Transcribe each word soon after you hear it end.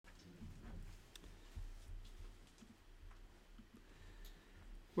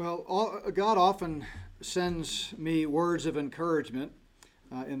Well, God often sends me words of encouragement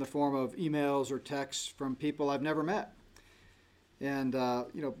in the form of emails or texts from people I've never met. And,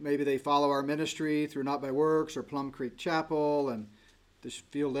 maybe they follow our ministry through Not by Works or Plum Creek Chapel and just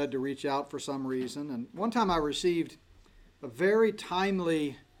feel led to reach out for some reason. And one time I received a very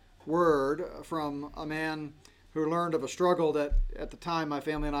timely word from a man who learned of a struggle that at the time my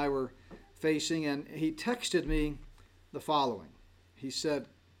family and I were facing, and he texted me the following. He said,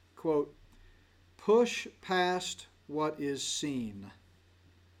 quote, "Push past what is seen.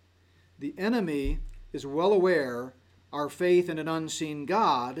 The enemy is well aware our faith in an unseen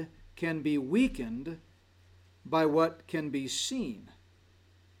God can be weakened by what can be seen.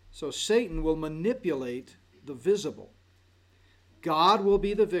 So Satan will manipulate the visible. God will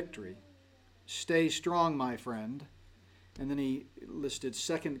be the victory. Stay strong, my friend." And then he listed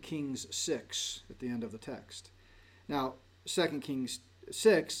 2 Kings 6 at the end of the text. Now, 2 Kings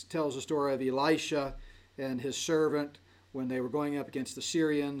 6 tells the story of Elisha and his servant when they were going up against the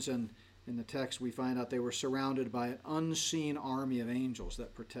Syrians, and in the text we find out they were surrounded by an unseen army of angels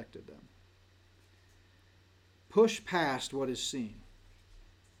that protected them. Push past what is seen.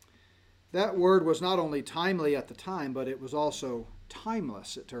 That word was not only timely at the time, but it was also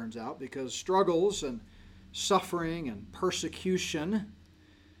timeless, it turns out, because struggles and suffering and persecution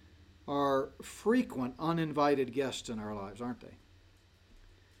are frequent uninvited guests in our lives, aren't they?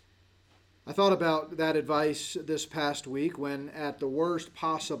 I thought about that advice this past week when at the worst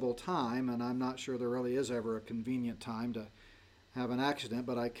possible time, and I'm not sure there really is ever a convenient time to have an accident,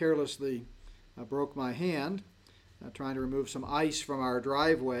 but I carelessly broke my hand trying to remove some ice from our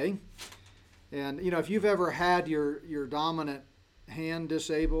driveway. And, if you've ever had your dominant hand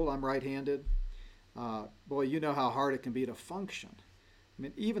disabled, I'm right-handed, boy, you know how hard it can be to function. I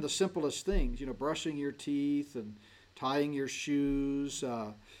mean, even the simplest things, brushing your teeth and tying your shoes,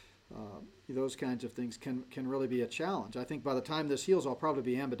 those kinds of things can really be a challenge. I think by the time this heals, I'll probably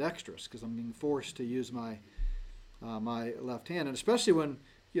be ambidextrous because I'm being forced to use my left hand, and especially when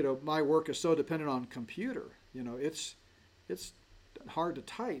my work is so dependent on computer. It's hard to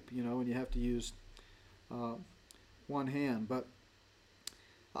type. When you have to use one hand. But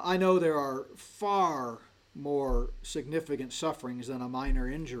I know there are far more significant sufferings than a minor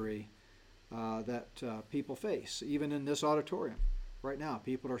injury that people face, even in this auditorium. Right now,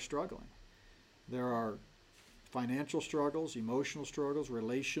 people are struggling. There are financial struggles, emotional struggles,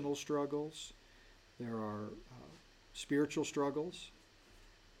 relational struggles. There are spiritual struggles.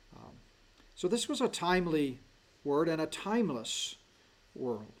 So this was a timely word and a timeless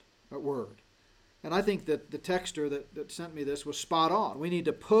word. And I think that the texter that sent me this was spot on. We need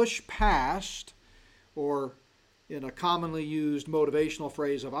to push past, or in a commonly used motivational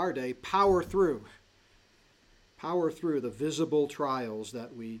phrase of our day, power through the visible trials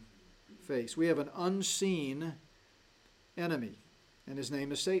that we face. We have an unseen enemy, and his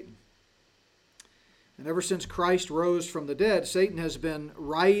name is Satan. And ever since Christ rose from the dead, Satan has been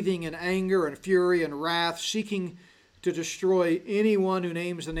writhing in anger and fury and wrath, seeking to destroy anyone who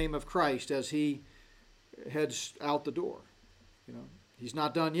names the name of Christ as he heads out the door. He's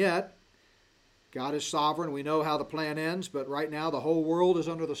not done yet. God is sovereign. We know how the plan ends, but right now the whole world is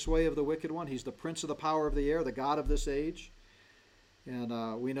under the sway of the wicked one. He's the prince of the power of the air, the God of this age.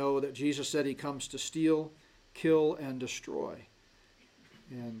 And we know that Jesus said he comes to steal, kill, and destroy.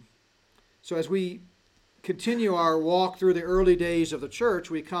 And so as we continue our walk through the early days of the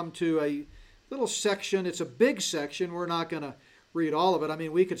church, we come to a little section. It's a big section. We're not going to read all of it. I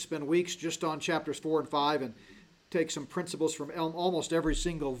mean, we could spend weeks just on chapters 4 and 5 and take some principles from almost every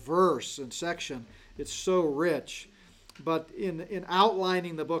single verse and section. It's so rich. But in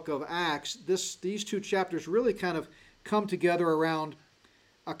outlining the book of Acts, these two chapters really kind of come together around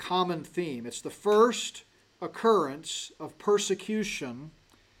a common theme. It's the first occurrence of persecution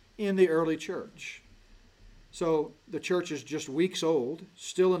in the early church. So the church is just weeks old,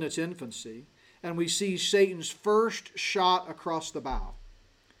 still in its infancy, and we see Satan's first shot across the bow.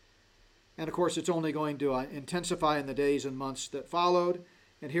 And of course, it's only going to intensify in the days and months that followed.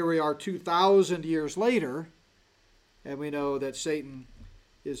 And here we are 2,000 years later, and we know that Satan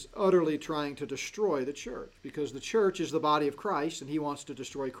is utterly trying to destroy the church, because the church is the body of Christ, and he wants to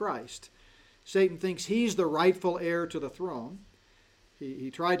destroy Christ. Satan thinks he's the rightful heir to the throne.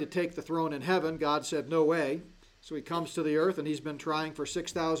 He tried to take the throne in heaven. God said, no way. So he comes to the earth, and he's been trying for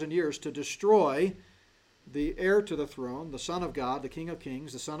 6,000 years to destroy the heir to the throne, the Son of God, the King of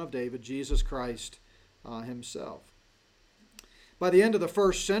Kings, the Son of David, Jesus Christ himself. By the end of the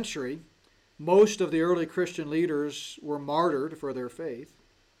first century, most of the early Christian leaders were martyred for their faith.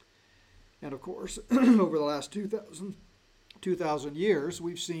 And of course, over the last 2,000 2,000 years,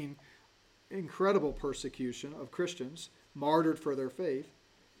 we've seen incredible persecution of Christians martyred for their faith.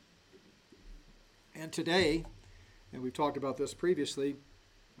 And today, and we've talked about this previously,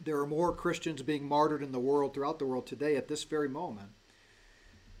 there are more Christians being martyred in the world, throughout the world today at this very moment,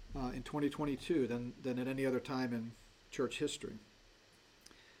 in 2022, than at any other time in church history.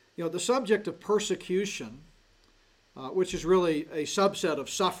 You know, the subject of persecution, which is really a subset of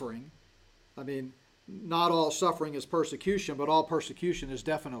suffering. I mean, not all suffering is persecution, but all persecution is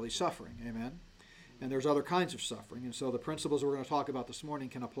definitely suffering. Amen? And there's other kinds of suffering. And so the principles we're going to talk about this morning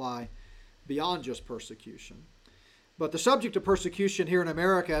can apply beyond just persecution. But the subject of persecution here in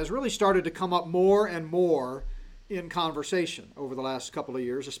America has really started to come up more and more in conversation over the last couple of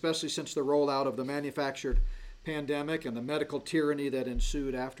years, especially since the rollout of the manufactured pandemic and the medical tyranny that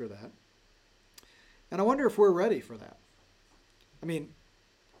ensued after that. And I wonder if we're ready for that. I mean,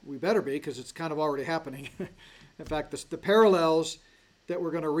 we better be, because it's kind of already happening. In fact, the parallels that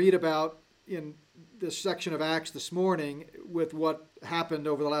we're going to read about in this section of Acts this morning with what happened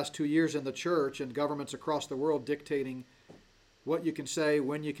over the last 2 years in the church and governments across the world dictating what you can say,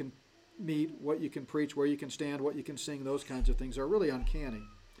 when you can meet, what you can preach, where you can stand, what you can sing, those kinds of things are really uncanny.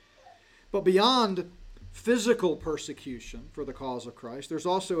 But beyond physical persecution for the cause of Christ, there's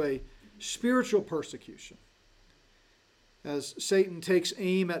also a spiritual persecution as Satan takes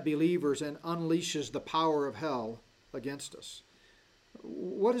aim at believers and unleashes the power of hell against us.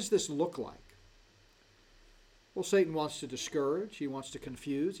 What does this look like? Well, Satan wants to discourage, he wants to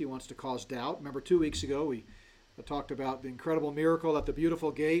confuse, he wants to cause doubt. Remember 2 weeks ago we talked about the incredible miracle at the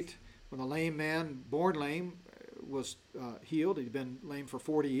beautiful gate when the lame man, born lame, was healed. He'd been lame for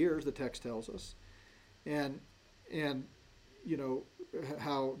 40 years, the text tells us. And you know,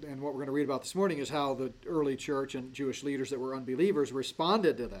 how, and what we're going to read about this morning is how the early church and Jewish leaders that were unbelievers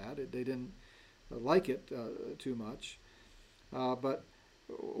responded to that. They didn't like it too much. But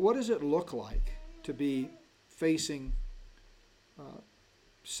what does it look like to be facing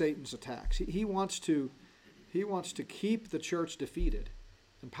Satan's attacks? He wants to keep the church defeated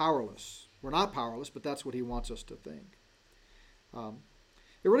and powerless. We're not powerless, but that's what he wants us to think.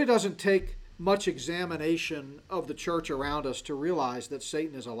 It really doesn't take much examination of the church around us to realize that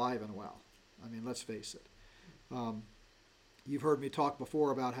Satan is alive and well. I mean, let's face it. You've heard me talk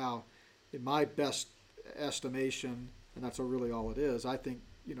before about how, in my best estimation, and that's really all it is, I think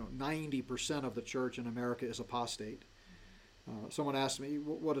 90% of the church in America is apostate. Someone asked me,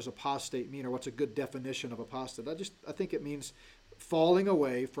 what does apostate mean, or what's a good definition of apostate? I think it means falling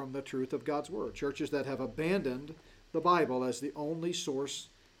away from the truth of God's word. Churches that have abandoned the Bible as the only source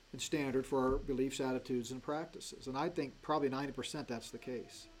and standard for our beliefs, attitudes, and practices. And I think probably 90% that's the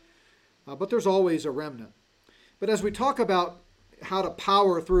case. But there's always a remnant. But as we talk about how to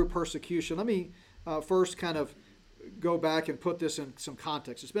power through persecution, let me first kind of go back and put this in some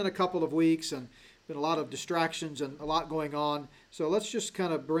context. It's been a couple of weeks and been a lot of distractions and a lot going on. So let's just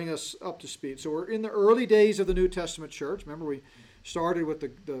kind of bring us up to speed. So we're in the early days of the New Testament church. Remember, we started with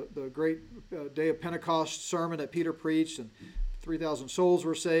the great day of Pentecost sermon that Peter preached, and 3,000 souls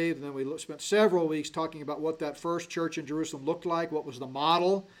were saved. And then we spent several weeks talking about what that first church in Jerusalem looked like, what was the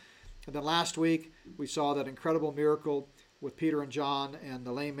model. And then last week, we saw that incredible miracle with Peter and John and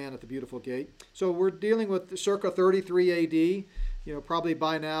the lame man at the beautiful gate. So we're dealing with circa 33 A.D., probably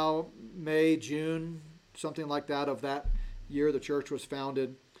by now, May, June, something like that of that year. The church was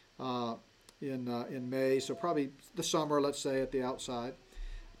founded in May, so probably the summer, let's say, at the outside.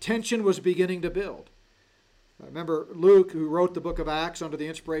 Tension was beginning to build. Remember, Luke, who wrote the book of Acts under the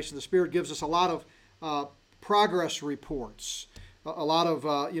inspiration of the Spirit, gives us a lot of progress reports, a lot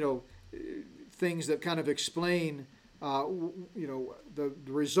of things that kind of explain the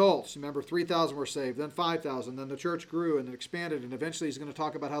results. Remember, 3,000 were saved, then 5,000, then the church grew and expanded, and eventually he's going to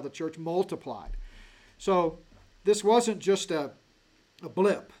talk about how the church multiplied. So this wasn't just a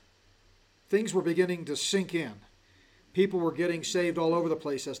blip. Things were beginning to sink in. People were getting saved all over the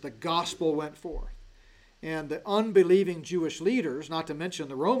place as the gospel went forth. And the unbelieving Jewish leaders, not to mention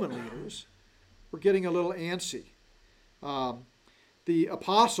the Roman leaders, were getting a little antsy. The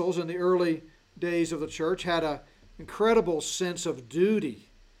apostles in the early days of the church had an incredible sense of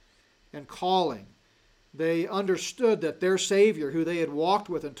duty and calling. They understood that their Savior, who they had walked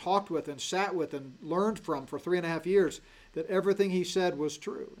with and talked with and sat with and learned from for 3.5 years, that everything he said was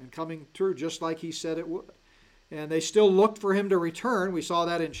true and coming true just like he said it would. And they still looked for him to return. We saw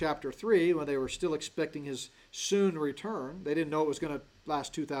that in chapter 3 when they were still expecting his soon return. They didn't know it was going to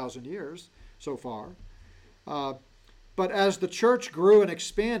last 2,000 years so far. But as the church grew and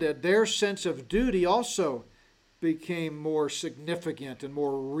expanded, their sense of duty also became more significant and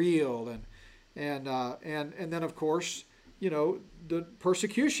more real. And then, of course, the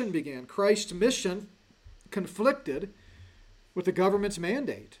persecution began. Christ's mission conflicted with the government's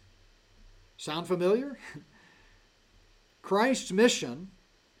mandate. Sound familiar? Christ's mission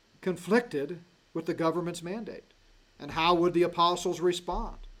conflicted with the government's mandate. And how would the apostles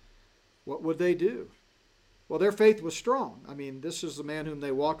respond? What would they do? Well, their faith was strong. I mean, this is the man whom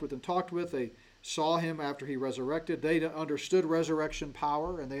they walked with and talked with. They saw him after he resurrected. They understood resurrection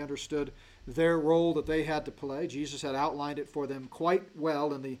power, and they understood their role that they had to play. Jesus had outlined it for them quite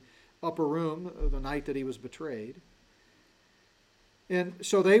well in the upper room the night that he was betrayed. And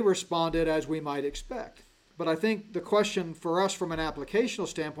so they responded as we might expect. But I think the question for us from an applicational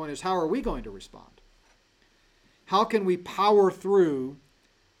standpoint is, how are we going to respond? How can we power through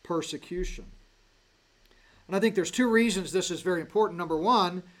persecution? And I think there's two reasons this is very important. Number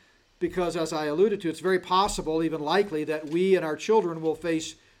one, because as I alluded to, it's very possible, even likely, that we and our children will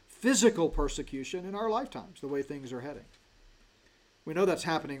face physical persecution in our lifetimes, the way things are heading. We know that's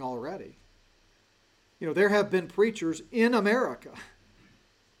happening already. There have been preachers in America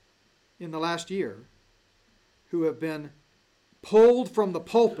in the last year who have been pulled from the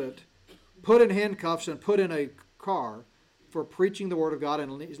pulpit, put in handcuffs, and put in a car for preaching the Word of God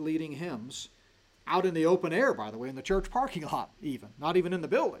and leading hymns out in the open air, by the way, in the church parking lot even, not even in the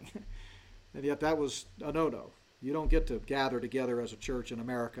building. And yet that was a no-no. You don't get to gather together as a church in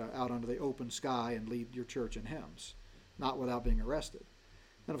America out under the open sky and lead your church in hymns, not without being arrested.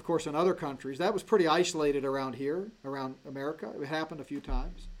 And of course in other countries, that was pretty isolated around here, around America. It happened a few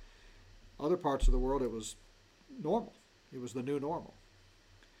times. Other parts of the world, it was normal. It was the new normal.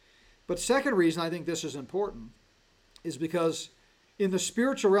 But second reason I think this is important is because in the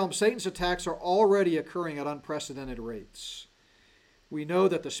spiritual realm, Satan's attacks are already occurring at unprecedented rates. We know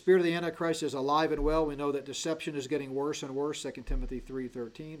that the spirit of the Antichrist is alive and well. We know that deception is getting worse and worse, 2 Timothy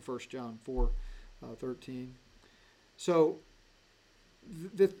 3:13, 1 John 4:13. So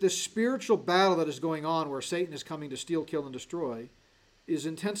the spiritual battle that is going on where Satan is coming to steal, kill, and destroy is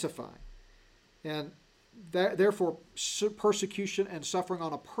intensifying. And therefore, persecution and suffering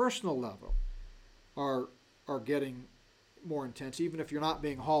on a personal level are getting more intense, even if you're not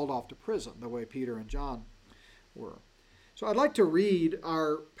being hauled off to prison the way Peter and John were. So I'd like to read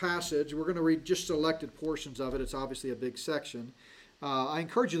our passage. We're going to read just selected portions of it. It's obviously a big section. I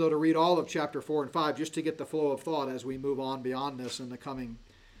encourage you, though, to read all of chapter 4 and 5 just to get the flow of thought as we move on beyond this in the coming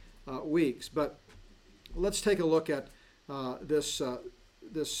weeks. But let's take a look at this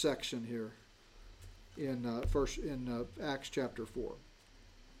section here in Acts chapter 4.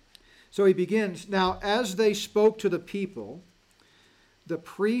 So he begins, "Now as they spoke to the people, the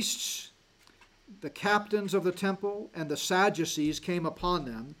priests, the captains of the temple, and the Sadducees came upon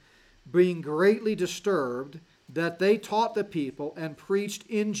them, being greatly disturbed that they taught the people and preached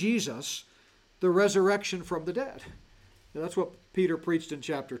in Jesus the resurrection from the dead." Now, that's what Peter preached in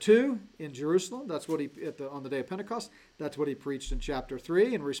chapter 2 in Jerusalem. That's what on the day of Pentecost. That's what he preached in chapter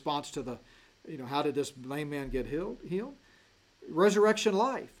 3 in response to how did this lame man get healed? Resurrection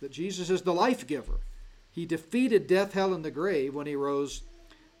life, that Jesus is the life giver. He defeated death, hell, and the grave when he rose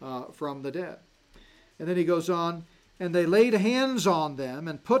from the dead. And then he goes on, "And they laid hands on them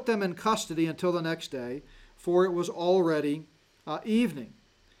and put them in custody until the next day, for it was already evening.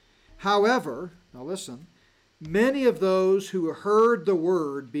 However," now listen, "many of those who heard the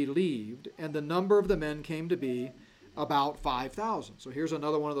word believed, and the number of the men came to be about 5,000. So here's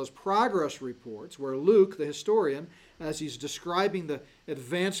another one of those progress reports where Luke, the historian, as he's describing the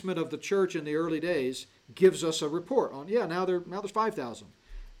advancement of the church in the early days, gives us a report on, now there's 5,000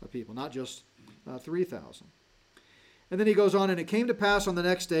 people, not just 3,000. And then he goes on, "And it came to pass on the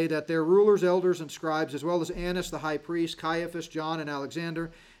next day that their rulers, elders, and scribes, as well as Annas the high priest, Caiaphas, John, and Alexander,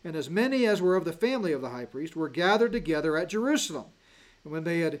 and as many as were of the family of the high priest, were gathered together at Jerusalem. And when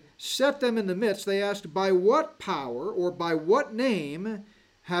they had set them in the midst, they asked, 'By what power or by what name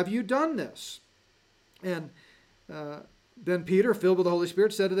have you done this?' And then Peter, filled with the Holy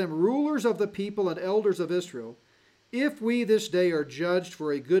Spirit, said to them, 'Rulers of the people and elders of Israel, if we this day are judged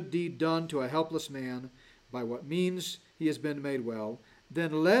for a good deed done to a helpless man, by what means he has been made well,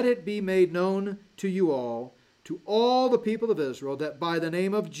 then let it be made known to you all, to all the people of Israel, that by the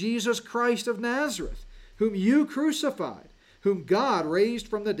name of Jesus Christ of Nazareth, whom you crucified, whom God raised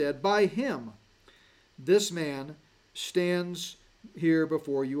from the dead, by him, this man stands here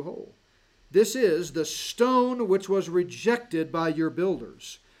before you whole. This is the stone which was rejected by your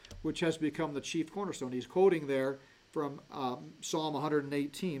builders, which has become the chief cornerstone." He's quoting there from Psalm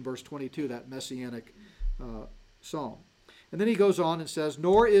 118, verse 22, that messianic psalm. And then he goes on and says,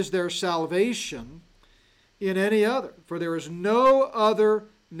 "Nor is there salvation in any other, for there is no other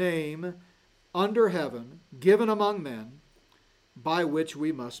name under heaven given among men by which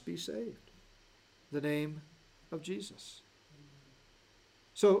we must be saved. The name of Jesus.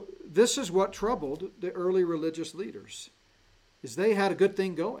 So this is what troubled the early religious leaders, is they had a good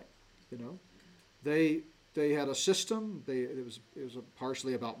thing going. They had a system. It was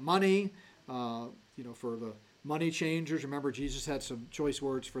partially about money. For the money changers, remember Jesus had some choice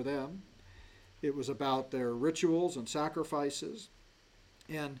words for them. It was about their rituals and sacrifices.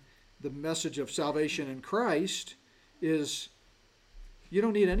 And the message of salvation in Christ is you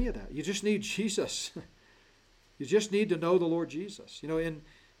don't need any of that. You just need Jesus. You just need to know the Lord Jesus. In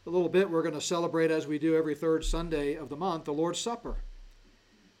a little bit, we're going to celebrate, as we do every third Sunday of the month, the Lord's Supper.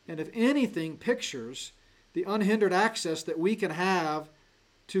 And if anything pictures the unhindered access that we can have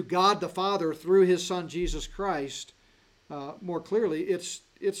to God the Father through his Son, Jesus Christ, more clearly,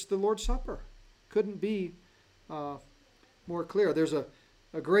 it's the Lord's Supper. Couldn't be more clear. There's a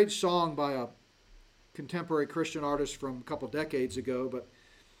great song by a contemporary Christian artist from a couple decades ago, but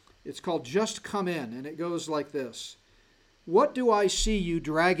it's called Just Come In, and it goes like this. What do I see you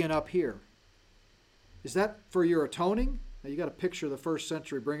dragging up here? Is that for your atoning? Now you got to picture the first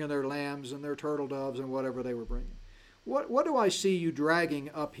century bringing their lambs and their turtle doves and whatever they were bringing. What do I see you dragging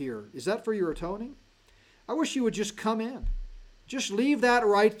up here? Is that for your atoning? I wish you would just come in. Just leave that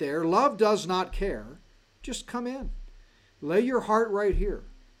right there. Love does not care. Just come in. Lay your heart right here.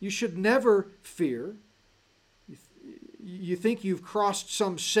 You should never fear. You think you've crossed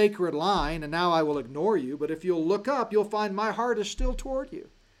some sacred line and now I will ignore you, but if you'll look up, you'll find my heart is still toward you.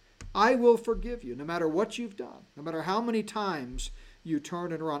 I will forgive you no matter what you've done, no matter how many times you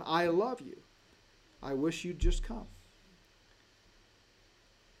turn and run. I love you. I wish you'd just come.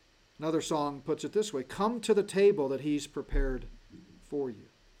 Another song puts it this way, come to the table that he's prepared for you.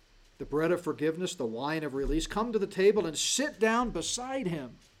 The bread of forgiveness, the wine of release. Come to the table and sit down beside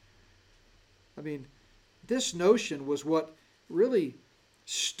him. This notion was what really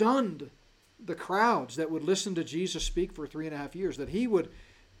stunned the crowds that would listen to Jesus speak for 3.5 years, that he would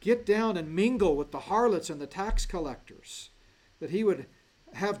get down and mingle with the harlots and the tax collectors, that he would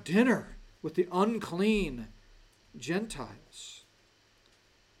have dinner with the unclean Gentiles.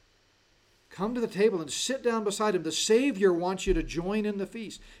 Come to the table and sit down beside him. The Savior wants you to join in the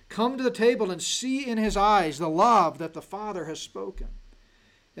feast. Come to the table and see in his eyes the love that the Father has spoken.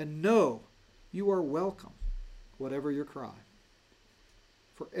 And know you are welcome, whatever your crime,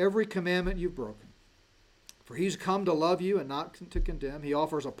 for every commandment you've broken. For he's come to love you and not to condemn. He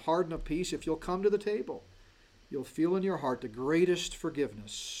offers a pardon of peace. If you'll come to the table, you'll feel in your heart the greatest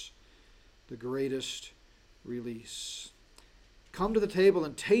forgiveness, the greatest release. Come to the table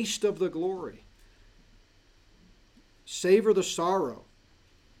and taste of the glory. Savor the sorrow.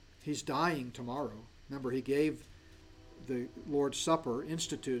 He's dying tomorrow. Remember, he gave the Lord's Supper,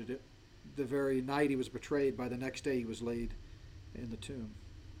 instituted it, the very night he was betrayed. By the next day he was laid in the tomb.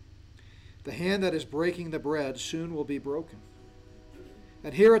 The hand that is breaking the bread soon will be broken.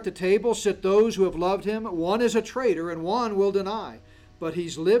 And here at the table sit those who have loved him. One is a traitor and one will deny. But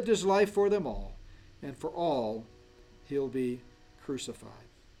he's lived his life for them all, and for all he'll be crucified.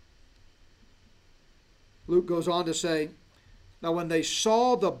 Luke goes on to say, now when they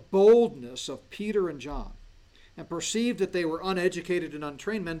saw the boldness of Peter and John and perceived that they were uneducated and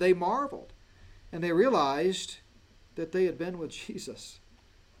untrained men, they marveled, and they realized that they had been with Jesus.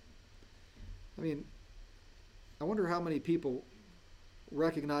 I wonder how many people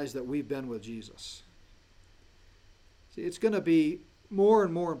recognize that we've been with Jesus. See, it's going to be more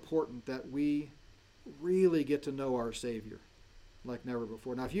and more important that we really get to know our Savior like never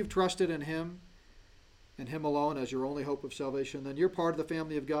before. Now, if you've trusted in him and him alone as your only hope of salvation, then you're part of the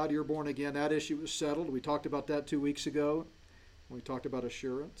family of God. You're born again. That issue is settled. We talked about that 2 weeks ago when we talked about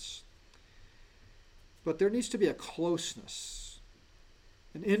assurance. But there needs to be a closeness,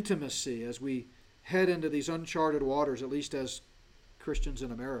 an intimacy as we head into these uncharted waters, at least as Christians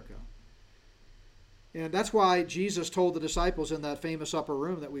in America. And that's why Jesus told the disciples in that famous upper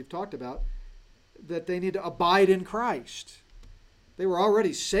room that we've talked about that they need to abide in Christ. They were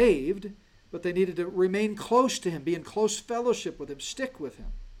already saved, but they needed to remain close to him, be in close fellowship with him, stick with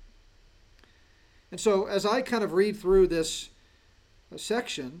him. And so as I kind of read through this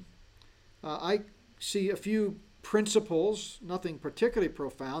section, I see a few principles, nothing particularly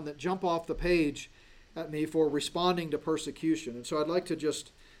profound, that jump off the page at me for responding to persecution. And so I'd like to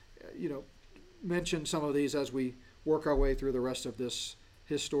just, mention some of these as we work our way through the rest of this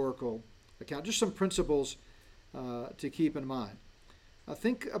historical account. Just some principles to keep in mind.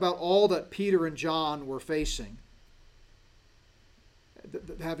 Think about all that Peter and John were facing,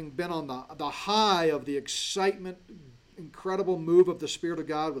 having been on the high of the excitement, incredible move of the Spirit of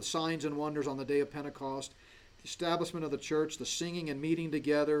God with signs and wonders on the day of Pentecost. establishment of the church, the singing and meeting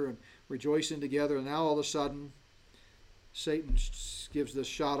together and rejoicing together, and now all of a sudden, Satan gives this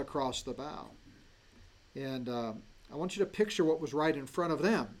shot across the bow. And I want you to picture what was right in front of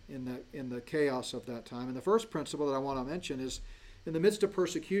them in the chaos of that time. And the first principle that I want to mention is, in the midst of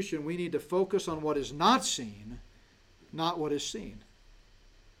persecution, we need to focus on what is not seen, not what is seen.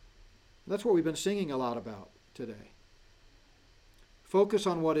 That's what we've been singing a lot about today. Focus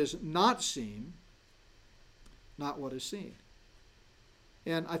on what is not seen, not what is seen.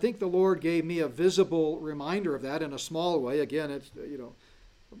 And I think the Lord gave me a visible reminder of that in a small way. Again, it's,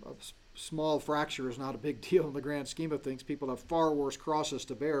 a small fracture is not a big deal in the grand scheme of things. People have far worse crosses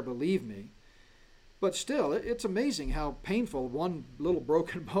to bear, believe me. But still, it's amazing how painful one little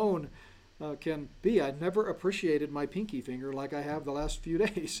broken bone can be. I never appreciated my pinky finger like I have the last few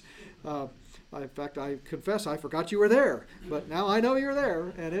days. In fact, I confess I forgot you were there. But now I know you're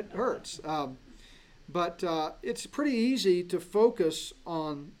there, and it hurts. But it's pretty easy to focus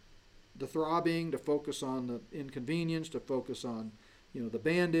on the throbbing, to focus on the inconvenience, to focus on the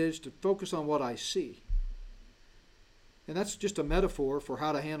bandage, to focus on what I see. And that's just a metaphor for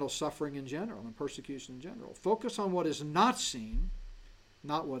how to handle suffering in general and persecution in general. Focus on what is not seen,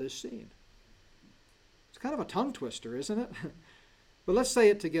 not what is seen. It's kind of a tongue twister, isn't it? But let's say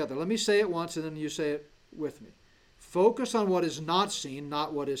it together. Let me say it once and then you say it with me. Focus on what is not seen,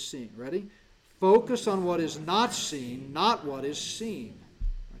 not what is seen. Ready? Focus on what is not seen, not what is seen.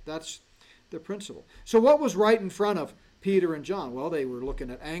 That's the principle. So what was right in front of Peter and John? Well, they were looking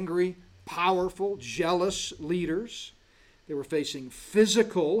at angry, powerful, jealous leaders. They were facing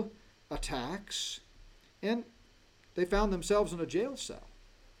physical attacks, and they found themselves in a jail cell.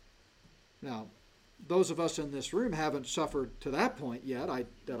 Now, those of us in this room haven't suffered to that point yet,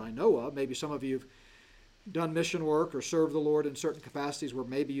 that I know of. Maybe some of you have done mission work or served the Lord in certain capacities where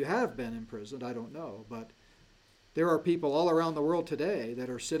maybe you have been imprisoned. I don't know. But there are people all around the world today that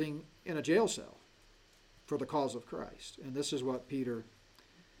are sitting in a jail cell for the cause of Christ. And this is what Peter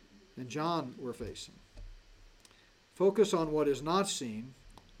and John were facing. Focus on what is not seen,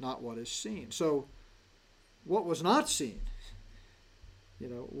 not what is seen. So what was not seen?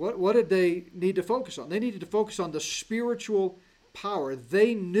 What did they need to focus on? They needed to focus on the spiritual power.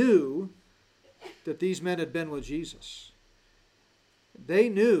 They knew that these men had been with Jesus. They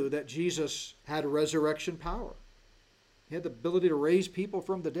knew that Jesus had resurrection power. He had the ability to raise people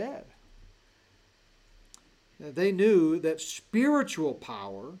from the dead. They knew that spiritual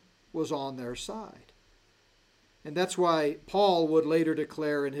power was on their side. And that's why Paul would later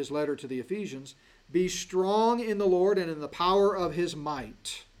declare in his letter to the Ephesians, "Be strong in the Lord and in the power of his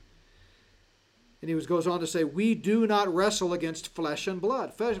might." And he goes on to say, "We do not wrestle against flesh and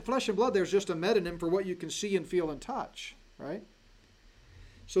blood." Flesh and blood, there's just a metonym for what you can see and feel and touch, right?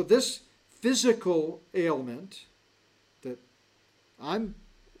 So this physical ailment that I'm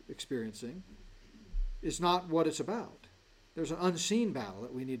experiencing is not what it's about. There's an unseen battle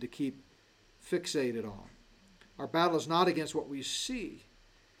that we need to keep fixated on. Our battle is not against what we see,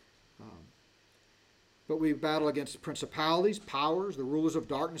 but we battle against principalities, powers, the rulers of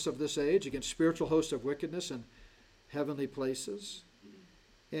darkness of this age, against spiritual hosts of wickedness in heavenly places.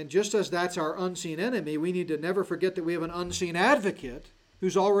 And just as that's our unseen enemy, we need to never forget that we have an unseen advocate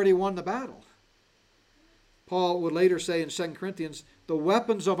who's already won the battle. Paul would later say in 2 Corinthians, "The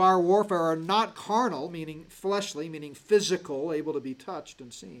weapons of our warfare are not carnal," meaning fleshly, meaning physical, able to be touched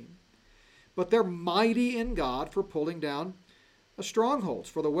and seen, "but they're mighty in God for pulling down strongholds."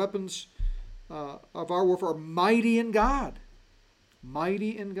 For the weapons of our warfare are mighty in God.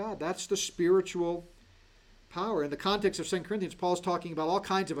 Mighty in God. That's the spiritual power. In the context of 2 Corinthians, Paul's talking about all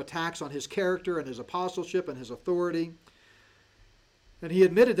kinds of attacks on his character and his apostleship and his authority. And he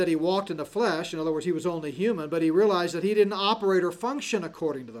admitted that he walked in the flesh. In other words, he was only human, but he realized that he didn't operate or function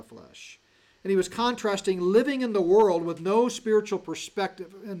according to the flesh. And he was contrasting living in the world with no spiritual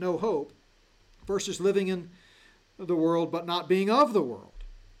perspective and no hope versus living in the world but not being of the world.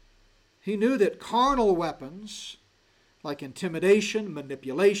 He knew that carnal weapons like intimidation,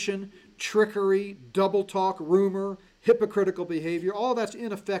 manipulation, trickery, double talk, rumor, hypocritical behavior, all that's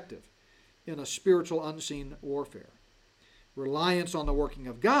ineffective in a spiritual unseen warfare. Reliance on the working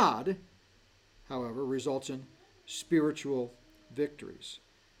of God, however, results in spiritual victories.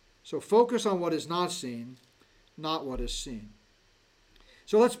 So focus on what is not seen, not what is seen.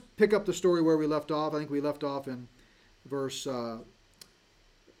 So let's pick up the story where we left off. I think we left off in verse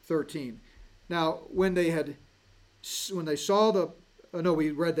 13. Now, when they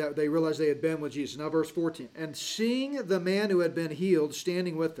realized they had been with Jesus. Now, verse 14. "And seeing the man who had been healed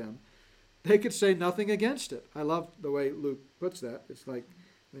standing with them, they could say nothing against it." I love the way Luke puts that. It's like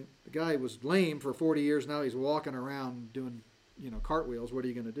I mean, the guy was lame for 40 years. Now he's walking around doing, cartwheels. What are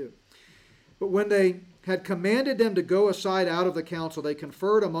you going to do? But when they had commanded them to go aside out of the council, they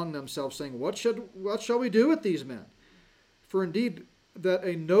conferred among themselves, saying, What shall we do with these men? For indeed, that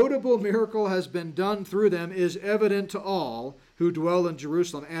a notable miracle has been done through them is evident to all who dwell in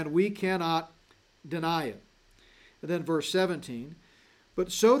Jerusalem, and we cannot deny it. And then verse 17,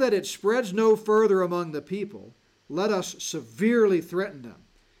 but so that it spreads no further among the people, let us severely threaten them,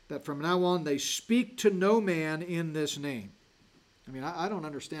 that from now on they speak to no man in this name. I mean, I don't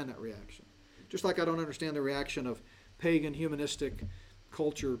understand that reaction. Just like I don't understand the reaction of pagan, humanistic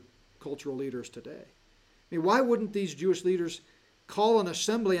cultural leaders today. I mean, why wouldn't these Jewish leaders call an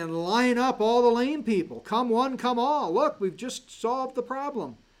assembly and line up all the lame people? Come one, come all. Look, we've just solved the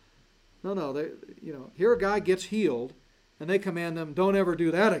problem. No, here a guy gets healed, and they command them, don't ever do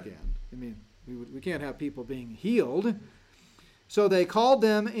that again. I mean, we can't have people being healed. So they called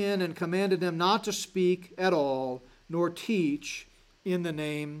them in and commanded them not to speak at all, nor teach in the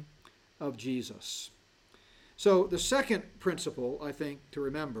name of Jesus. So the second principle, I think, to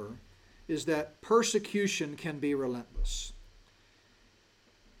remember is that persecution can be relentless.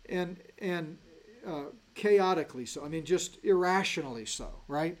 And chaotically so. I mean, just irrationally so,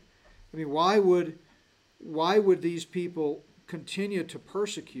 right? I mean, why would these people continue to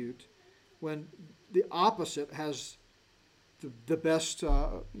persecute when the opposite has the best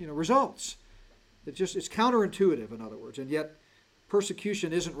results? It's counterintuitive, in other words, and yet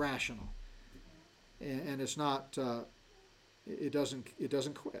persecution isn't rational, and it's not. It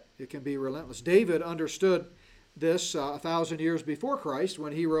doesn't quit. It can be relentless. David understood this 1,000 years before Christ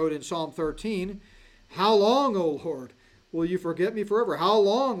when he wrote in Psalm 13, "How long, O Lord, will you forget me forever? How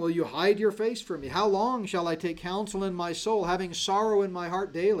long will you hide your face from me? How long shall I take counsel in my soul, having sorrow in my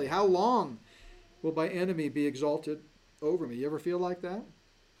heart daily? How long will my enemy be exalted over me?" You ever feel like that?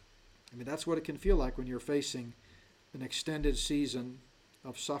 I mean, that's what it can feel like when you're facing an extended season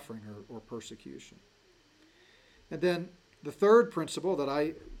of suffering or persecution. And then the third principle that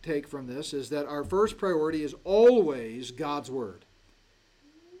I take from this is that our first priority is always God's Word.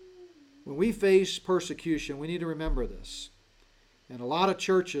 When we face persecution, we need to remember this. And a lot of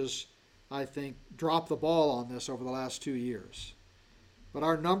churches, I think, dropped the ball on this over the last 2 years. But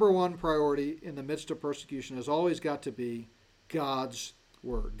our number one priority in the midst of persecution has always got to be God's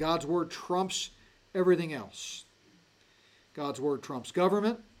Word. God's Word trumps everything else. God's Word trumps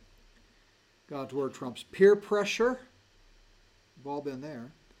government. God's Word trumps peer pressure. We've all been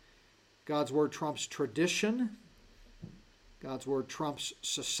there. God's Word trumps tradition. God's Word trumps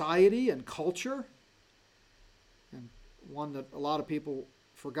society and culture. And one that a lot of people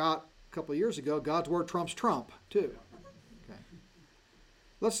forgot a couple of years ago, God's Word trumps Trump, too. Okay.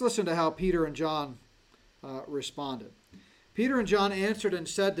 Let's listen to how Peter and John responded. Peter and John answered and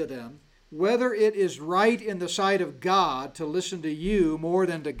said to them, "Whether it is right in the sight of God to listen to you more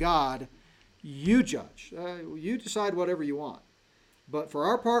than to God, you judge. You decide whatever you want. But for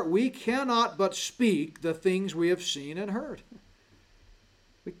our part, we cannot but speak the things we have seen and heard."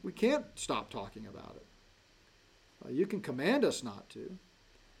 We can't stop talking about it. You can command us not to,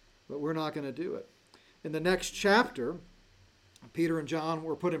 but we're not going to do it. In the next chapter, Peter and John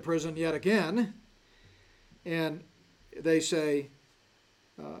were put in prison yet again, and they say,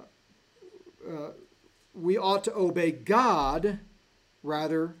 we ought to obey God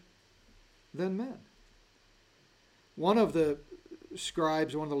rather than men. One of the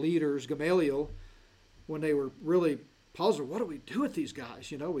scribes, one of the leaders, Gamaliel, when they were really puzzled, what do we do with these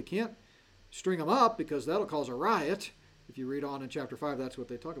guys? We can't string them up because that'll cause a riot. If you read on in chapter 5, that's what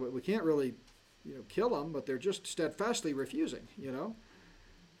they talk about. We can't really, kill them, but they're just steadfastly refusing,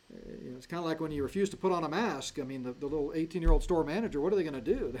 It's kind of like when you refuse to put on a mask. I mean, the little 18-year-old store manager, what are they going to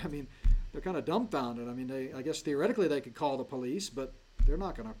do? I mean, they're kind of dumbfounded. I mean, I guess theoretically they could call the police, but they're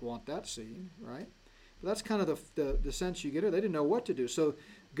not going to want that seen, right? But that's kind of the sense you get here. They didn't know what to do. So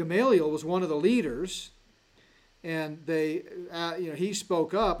Gamaliel was one of the leaders, and he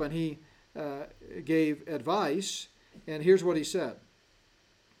spoke up and he gave advice. And here's what he said: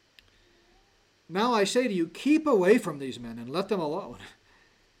 "Now I say to you, keep away from these men and let them alone.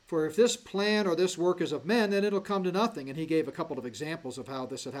 For if this plan or this work is of men, then it'll come to nothing." And he gave a couple of examples of how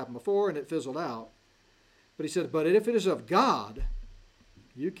this had happened before, and it fizzled out. But he said, "But if it is of God,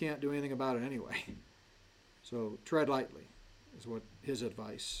 you can't do anything about it anyway. So tread lightly," is what his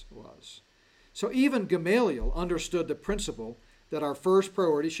advice was. So even Gamaliel understood the principle that our first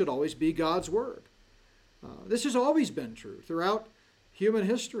priority should always be God's Word. This has always been true throughout human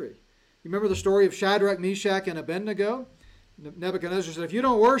history. You remember the story of Shadrach, Meshach, and Abednego? Nebuchadnezzar said, "If you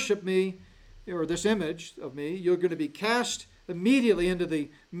don't worship me, or this image of me, you're going to be cast immediately into the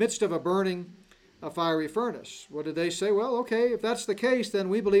midst of a burning, a fiery furnace. What did they say? Well, okay, if that's the case, then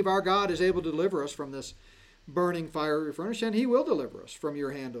we believe our God is able to deliver us from this burning fiery furnace, and he will deliver us from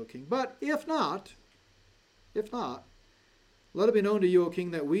your hand, O king. But if not, let it be known to you, O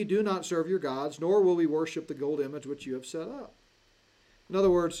king, that we do not serve your gods, nor will we worship the gold image which you have set up. In other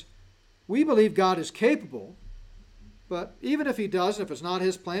words, we believe God is capable, but even if he doesn't, if it's not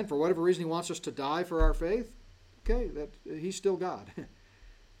his plan, for whatever reason he wants us to die for our faith, okay, he's still God.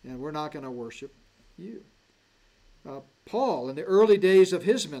 And we're not going to worship you. Paul, in the early days of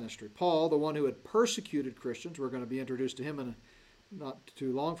his ministry, Paul, the one who had persecuted Christians, we're going to be introduced to him in not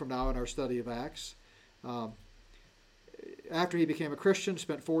too long from now in our study of Acts. After he became a Christian,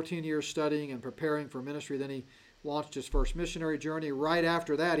 spent 14 years studying and preparing for ministry. Then he launched his first missionary journey. Right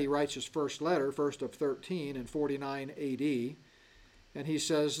after that, he writes his first letter, first of 13 in 49 AD. And he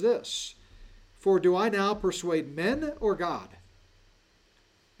says this, "For do I now persuade men or God?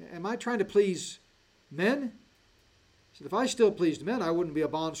 Am I trying to please men? He said, if I still pleased men, I wouldn't be a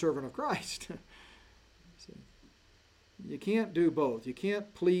bondservant of Christ." You can't do both. You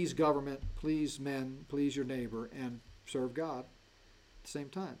can't please government, please men, please your neighbor, and serve God at the same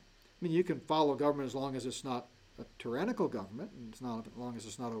time. I mean, you can follow government as long as it's not a tyrannical government, and as long as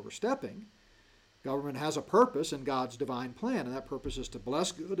it's not overstepping. Government has a purpose in God's divine plan, and that purpose is to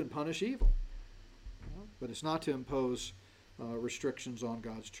bless good and punish evil. But it's not to impose restrictions on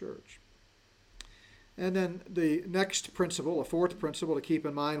God's church. And then the next principle, a fourth principle to keep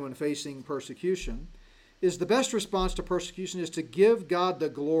in mind when facing persecution, is the best response to persecution is to give God the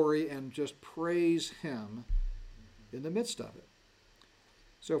glory and just praise him in the midst of it.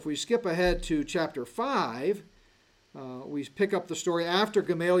 So if we skip ahead to chapter 5, we pick up the story after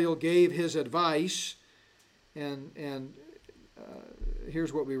Gamaliel gave his advice, and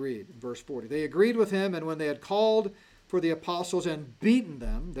here's what we read in verse 40. They agreed with him, and when they had called for the apostles and beaten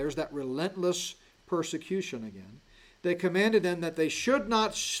them, there's that relentless persecution again, they commanded them that they should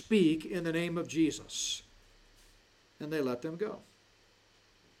not speak in the name of Jesus, and they let them go.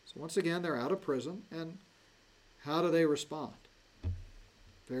 So once again, they're out of prison, and how do they respond?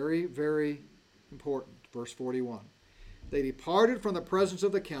 Very, very important. Verse 41. They departed from the presence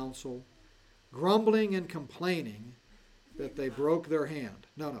of the council, grumbling and complaining that they broke their hand.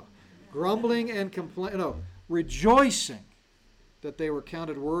 Grumbling and rejoicing that they were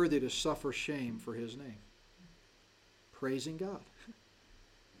counted worthy to suffer shame for his name. Praising God.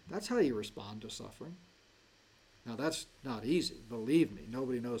 That's how you respond to suffering. Now that's not easy, believe me.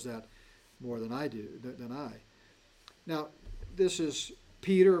 Nobody knows that more than I do. Now, this is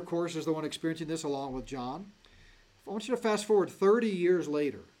Peter, of course, is the one experiencing this along with John. I want you to fast forward 30 years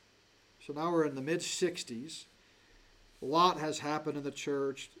later. So now we're in the mid-60s. A lot has happened in the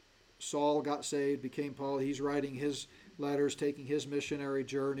church. Saul got saved, became Paul. He's writing his letters, taking his missionary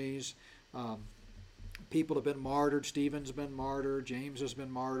journeys. People have been martyred. Stephen's been martyred. James has been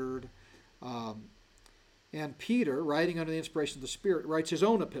martyred. And Peter, writing under the inspiration of the Spirit, writes his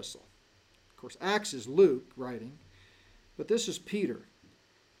own epistle. Of course, Acts is Luke writing, but this is Peter.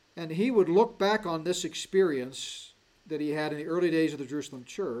 And he would look back on this experience that he had in the early days of the Jerusalem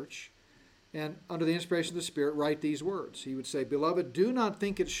church, and under the inspiration of the Spirit, write these words. He would say, "Beloved, do not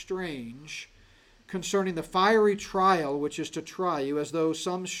think it strange concerning the fiery trial which is to try you, as though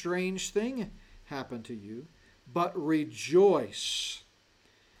some strange thing happened to you, but rejoice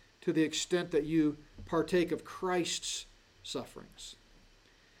to the extent that you partake of Christ's sufferings,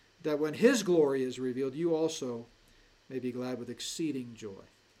 that when his glory is revealed, you also may be glad with exceeding joy."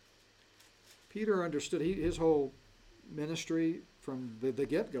 Peter understood his whole ministry from the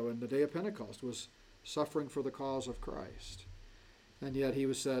get-go in the day of Pentecost was suffering for the cause of Christ. And yet he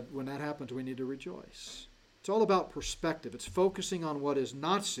was said, when that happens, we need to rejoice. It's all about perspective. It's focusing on what is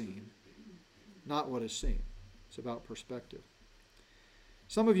not seen, not what is seen. It's about perspective.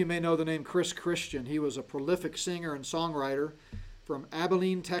 Some of you may know the name Chris Christian. He was a prolific singer and songwriter from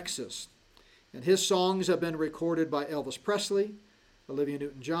Abilene, Texas. And his songs have been recorded by Elvis Presley, Olivia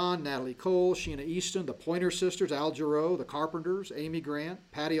Newton-John, Natalie Cole, Sheena Easton, the Pointer Sisters, Al Jarreau, the Carpenters, Amy Grant,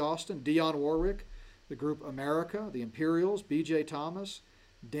 Patty Austin, Dionne Warwick, the group America, the Imperials, B.J. Thomas,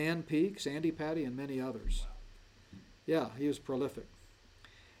 Dan Peake, Sandy Patty, and many others. Yeah, he was prolific.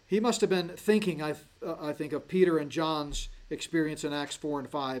 He must have been thinking, I think, of Peter and John's experience in Acts 4 and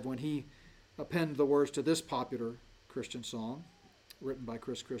 5 when he penned the words to this popular Christian song written by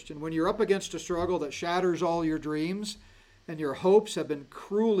Chris Christian. When you're up against a struggle that shatters all your dreams and your hopes have been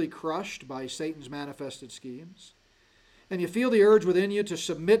cruelly crushed by Satan's manifested schemes, and you feel the urge within you to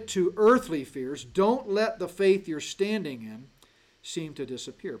submit to earthly fears, don't let the faith you're standing in seem to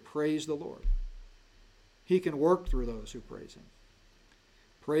disappear. Praise the Lord. He can work through those who praise Him.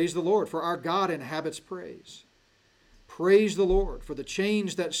 Praise the Lord, for our God inhabits praise. Praise the Lord, for the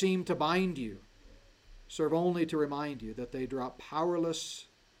chains that seem to bind you serve only to remind you that they drop powerless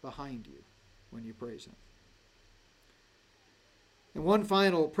behind you when you praise Him. And one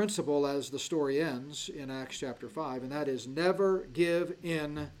final principle as the story ends in Acts chapter 5, and that is never give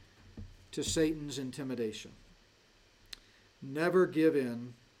in to Satan's intimidation. Never give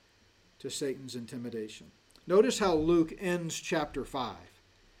in to Satan's intimidation. Notice how Luke ends chapter 5.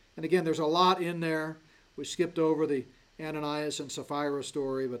 And again, there's a lot in there. We skipped over the Ananias and Sapphira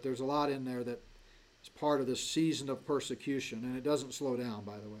story, but there's a lot in there that is part of this season of persecution, and it doesn't slow down,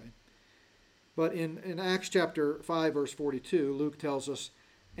 by the way. But in Acts chapter 5, verse 42, Luke tells us,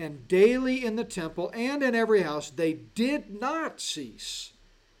 and daily in the temple and in every house they did not cease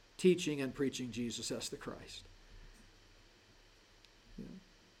teaching and preaching Jesus as the Christ.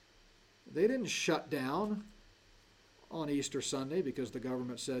 They didn't shut down on Easter Sunday because the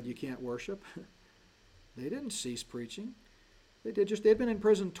government said you can't worship. They didn't cease preaching. They'd been in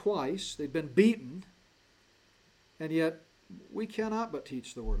prison twice. They'd been beaten. And yet we cannot but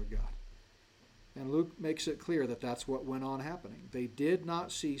teach the Word of God. And Luke makes it clear that that's what went on happening. They did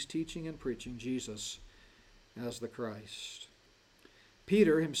not cease teaching and preaching Jesus as the Christ.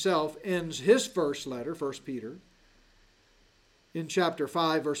 Peter himself ends his first letter, 1 Peter, in chapter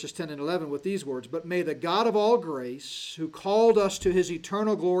 5, verses 10 and 11 with these words, but may the God of all grace, who called us to His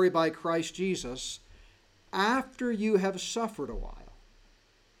eternal glory by Christ Jesus, after you have suffered a while,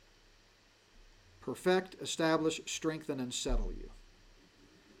 perfect, establish, strengthen, and settle you.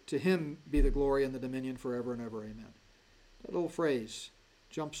 To Him be the glory and the dominion forever and ever. Amen. That little phrase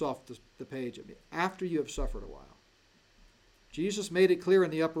jumps off the page at me. After you have suffered a while. Jesus made it clear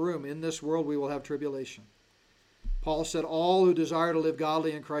in the upper room, in this world we will have tribulation. Paul said all who desire to live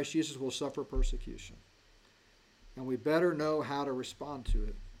godly in Christ Jesus will suffer persecution. And we better know how to respond to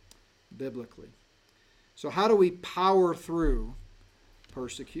it biblically. So how do we power through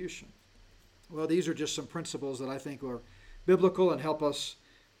persecution? Well, these are just some principles that I think are biblical and help us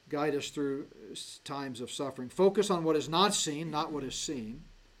guide us through times of suffering. Focus on what is not seen, not what is seen.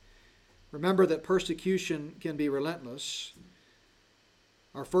 Remember that persecution can be relentless.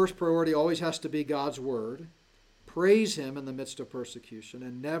 Our first priority always has to be God's Word. Praise Him in the midst of persecution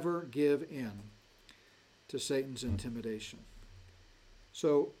and never give in to Satan's intimidation.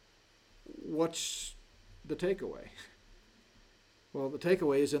 So, what's the takeaway? Well, the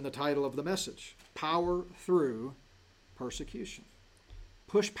takeaway is in the title of the message. Power through persecution.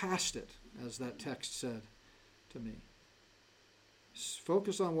 Push past it, as that text said to me.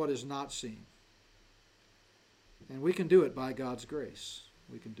 Focus on what is not seen. And we can do it by God's grace.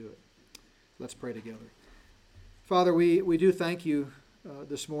 We can do it. Let's pray together. Father, we do thank you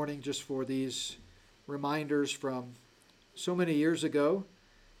this morning just for these reminders from so many years ago,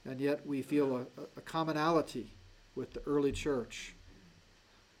 and yet we feel a commonality with the early church.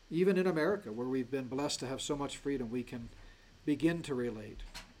 Even in America, where we've been blessed to have so much freedom, we can begin to relate,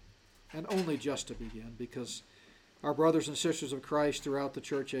 and only just to begin, because our brothers and sisters of Christ throughout the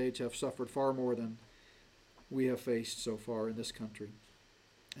church age have suffered far more than we have faced so far in this country.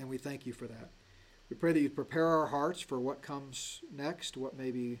 And we thank you for that. We pray that you prepare our hearts for what comes next, what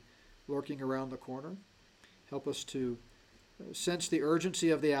may be lurking around the corner. Help us to sense the urgency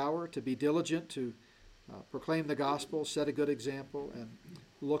of the hour, to be diligent, to proclaim the gospel, set a good example, and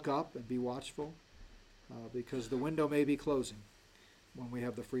look up and be watchful, because the window may be closing when we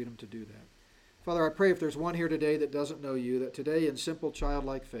have the freedom to do that. Father, I pray if there's one here today that doesn't know you, that today in simple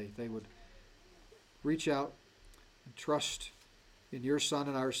childlike faith they would reach out and trust in your Son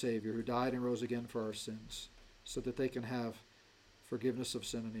and our Savior, who died and rose again for our sins, so that they can have forgiveness of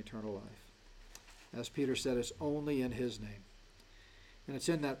sin and eternal life. As Peter said, it's only in His name. And it's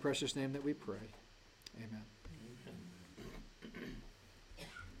in that precious name that we pray. Amen. Amen.